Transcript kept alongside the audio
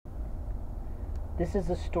This is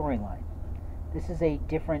a storyline. This is a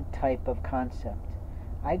different type of concept.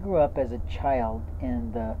 I grew up as a child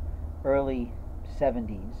in the early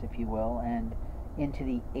 70s, if you will, and into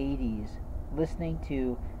the 80s, listening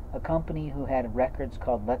to a company who had records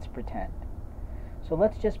called Let's Pretend. So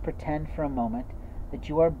let's just pretend for a moment that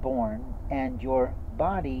you are born and your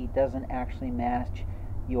body doesn't actually match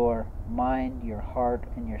your mind, your heart,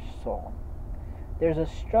 and your soul. There's a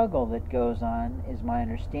struggle that goes on, is my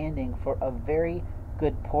understanding, for a very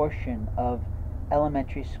good portion of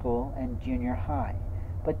elementary school and junior high.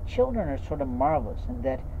 But children are sort of marvelous in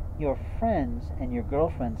that your friends and your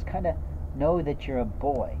girlfriends kind of know that you're a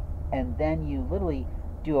boy, and then you literally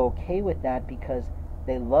do okay with that because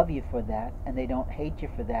they love you for that and they don't hate you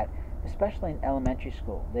for that, especially in elementary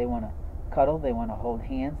school. They want to cuddle, they want to hold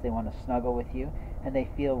hands, they want to snuggle with you, and they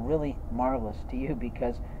feel really marvelous to you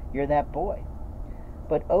because you're that boy.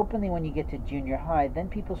 But openly, when you get to junior high, then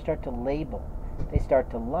people start to label, they start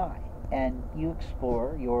to lie, and you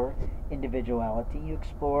explore your individuality, you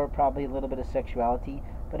explore probably a little bit of sexuality,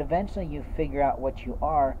 but eventually you figure out what you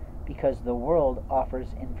are because the world offers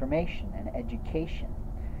information and education.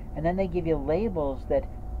 And then they give you labels that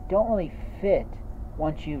don't really fit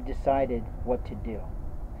once you've decided what to do.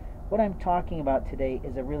 What I'm talking about today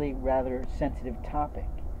is a really rather sensitive topic.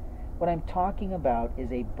 What I'm talking about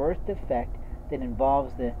is a birth defect that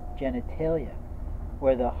involves the genitalia,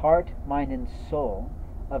 where the heart, mind, and soul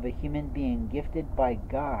of a human being gifted by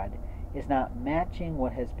God is not matching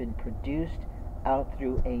what has been produced out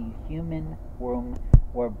through a human womb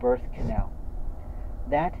or birth canal.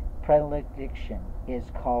 That predilection is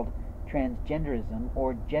called transgenderism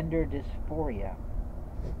or gender dysphoria.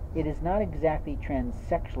 It is not exactly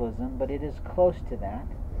transsexualism, but it is close to that.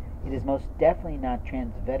 It is most definitely not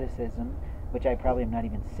transvestitism, which I probably am not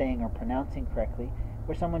even saying or pronouncing correctly,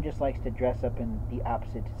 where someone just likes to dress up in the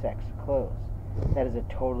opposite sex clothes. That is a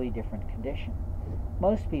totally different condition.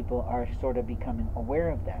 Most people are sort of becoming aware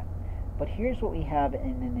of that. But here's what we have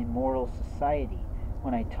in an immoral society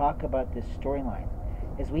when I talk about this storyline,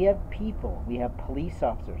 is we have people, we have police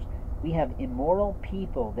officers, we have immoral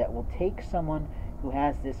people that will take someone who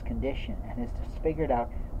has this condition and has figured out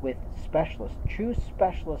with specialists, true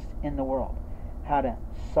specialists in the world, how to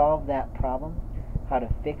solve that problem, how to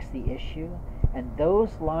fix the issue, and those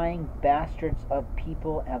lying bastards of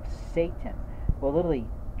people of Satan will literally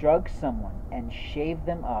drug someone and shave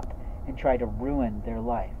them up and try to ruin their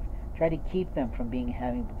life, try to keep them from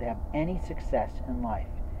having to have any success in life.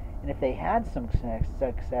 And if they had some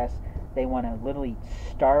success, they want to literally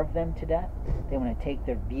starve them to death. They want to take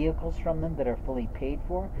their vehicles from them that are fully paid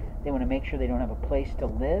for. They want to make sure they don't have a place to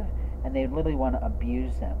live, and they literally want to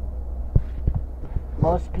abuse them.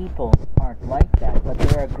 Most people aren't like that, but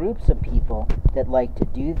there are groups of people that like to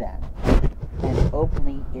do that. And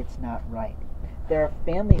openly, it's not right. There are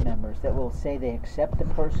family members that will say they accept the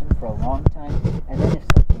person for a long time, and then if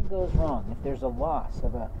something goes wrong, if there's a loss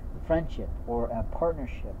of a friendship or a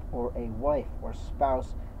partnership or a wife or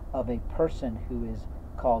spouse of a person who is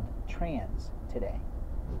called trans today,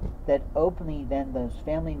 that openly then those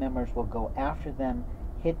family members will go after them,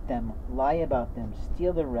 hit them, lie about them,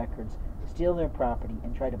 steal their records, steal their property,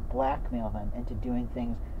 and try to blackmail them into doing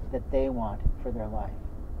things that they want for their life.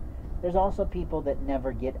 There's also people that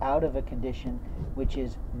never get out of a condition which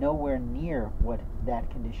is nowhere near what that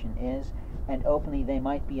condition is, and openly they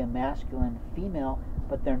might be a masculine female,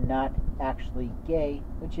 but they're not actually gay,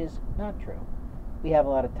 which is not true. We have a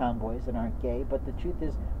lot of tomboys that aren't gay, but the truth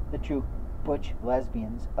is the true butch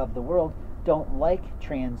lesbians of the world don't like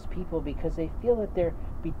trans people because they feel that they're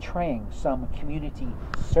betraying some community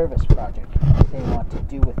service project that they want to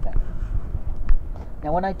do with them.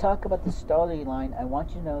 Now, when I talk about the storyline, I want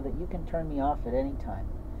you to know that you can turn me off at any time.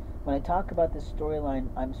 When I talk about this storyline,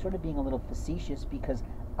 I'm sort of being a little facetious because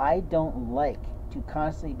I don't like to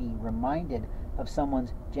constantly be reminded of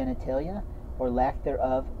someone's genitalia or lack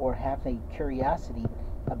thereof, or have a curiosity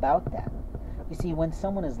about that. You see, when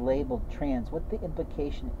someone is labeled trans, what the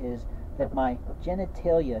implication is that my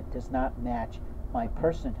genitalia does not match my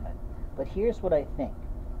personhood. But here's what I think.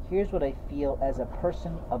 Here's what I feel as a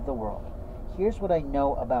person of the world. Here's what I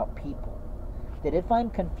know about people. That if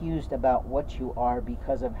I'm confused about what you are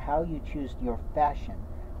because of how you choose your fashion,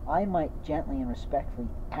 I might gently and respectfully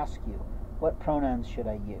ask you, what pronouns should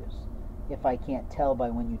I use? If I can't tell by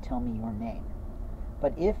when you tell me your name.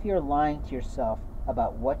 But if you're lying to yourself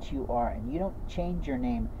about what you are and you don't change your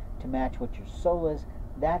name to match what your soul is,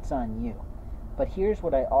 that's on you. But here's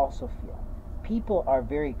what I also feel. People are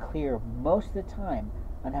very clear most of the time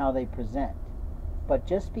on how they present. But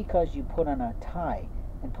just because you put on a tie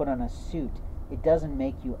and put on a suit, it doesn't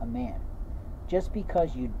make you a man. just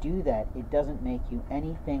because you do that, it doesn't make you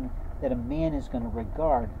anything that a man is going to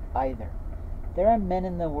regard either. There are men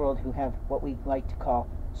in the world who have what we like to call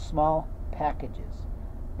small packages.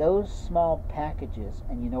 Those small packages,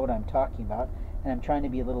 and you know what I'm talking about, and I'm trying to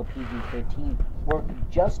be a little PG-13, work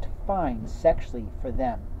just fine sexually for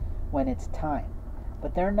them when it's time.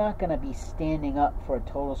 But they're not going to be standing up for a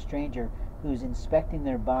total stranger who's inspecting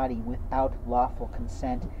their body without lawful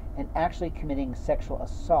consent and actually committing sexual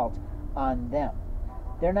assault on them.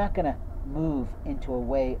 They're not going to move into a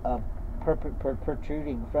way of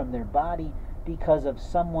protruding from their body because of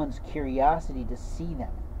someone's curiosity to see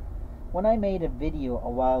them. When I made a video a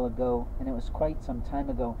while ago, and it was quite some time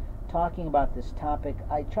ago, talking about this topic,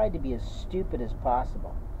 I tried to be as stupid as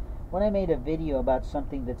possible. When I made a video about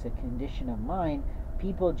something that's a condition of mine,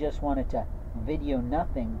 people just wanted to video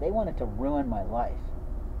nothing. They wanted to ruin my life.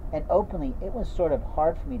 And openly, it was sort of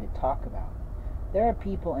hard for me to talk about. There are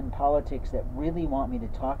people in politics that really want me to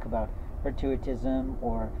talk about gratuitism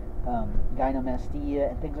or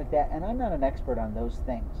gynecomastia and things like that, and I'm not an expert on those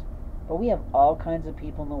things. But we have all kinds of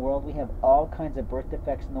people in the world. We have all kinds of birth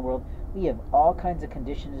defects in the world. We have all kinds of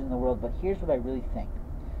conditions in the world. But here's what I really think.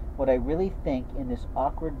 What I really think in this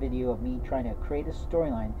awkward video of me trying to create a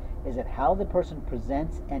storyline is that how the person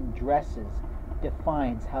presents and dresses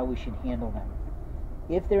defines how we should handle them.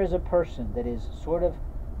 If there is a person that is sort of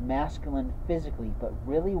masculine physically but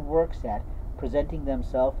really works at presenting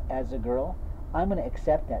themselves as a girl, I'm going to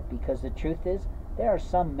accept that, because the truth is there are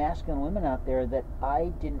some masculine women out there that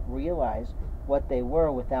I didn't realize what they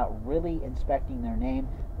were without really inspecting their name,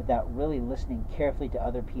 without really listening carefully to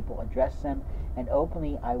other people address them, and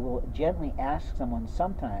openly I will gently ask someone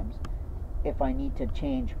sometimes if I need to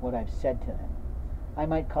change what I've said to them. I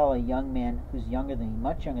might call a young man who's younger than me,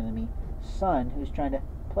 much younger than me, son, who's trying to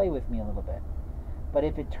play with me a little bit. But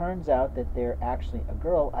if it turns out that they're actually a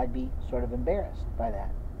girl, I'd be sort of embarrassed by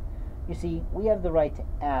that. You see, we have the right to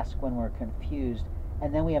ask when we're confused,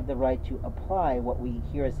 and then we have the right to apply what we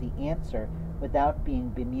hear as the answer without being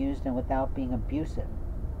bemused and without being abusive.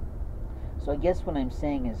 So I guess what I'm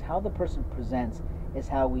saying is how the person presents is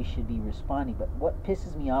how we should be responding. But what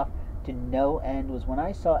pisses me off to no end was when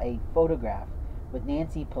I saw a photograph with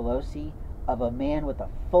Nancy Pelosi of a man with a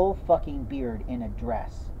full fucking beard in a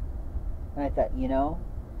dress. And I thought, you know,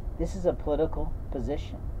 this is a political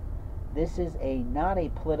position. This is not a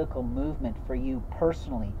political movement for you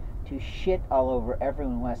personally to shit all over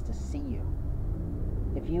everyone who has to see you.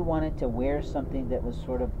 If you wanted to wear something that was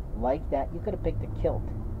sort of like that, you could have picked a kilt.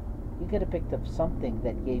 You could have picked up something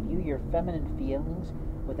that gave you your feminine feelings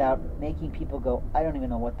without making people go, I don't even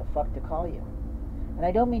know what the fuck to call you. And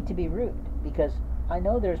I don't mean to be rude, because I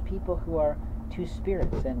know there's people who are two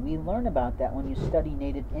spirits, and we learn about that when you study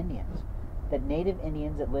Native Indians. That Native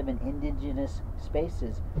Indians that live in indigenous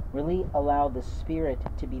spaces really allow the spirit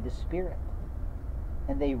to be the spirit.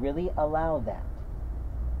 And they really allow that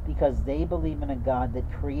because they believe in a God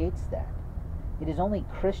that creates that. It is only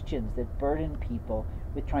Christians that burden people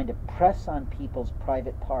with trying to press on people's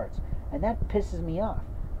private parts. And that pisses me off.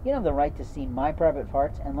 You don't have the right to see my private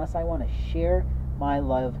parts unless I want to share my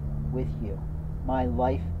love with you, my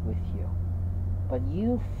life with you. But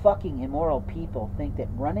you fucking immoral people think that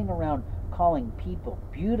running around calling people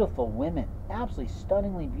beautiful women, absolutely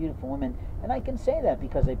stunningly beautiful women, and I can say that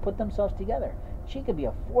because they put themselves together. She could be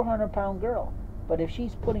a 400-pound girl, but if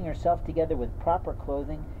she's putting herself together with proper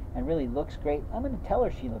clothing and really looks great, I'm going to tell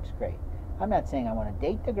her she looks great. I'm not saying I want to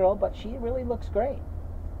date the girl, but she really looks great.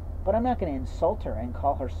 But I'm not going to insult her and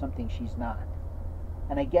call her something she's not.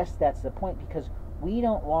 And I guess that's the point, because we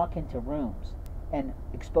don't walk into rooms and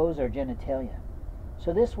expose our genitalia.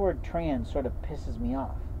 So this word trans sort of pisses me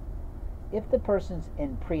off. If the person's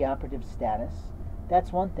in preoperative status,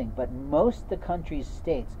 that's one thing, but most of the country's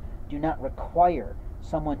states do not require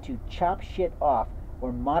someone to chop shit off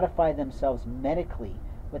or modify themselves medically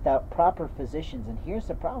without proper physicians. And here's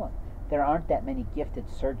the problem. There aren't that many gifted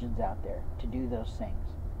surgeons out there to do those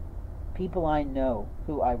things. People I know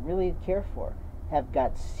who I really care for have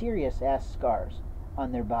got serious ass scars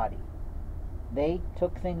on their body. They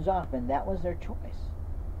took things off, and that was their choice.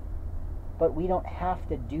 But we don't have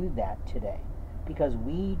to do that today, because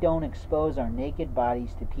we don't expose our naked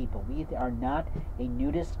bodies to people. We are not a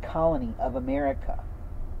nudist colony of America.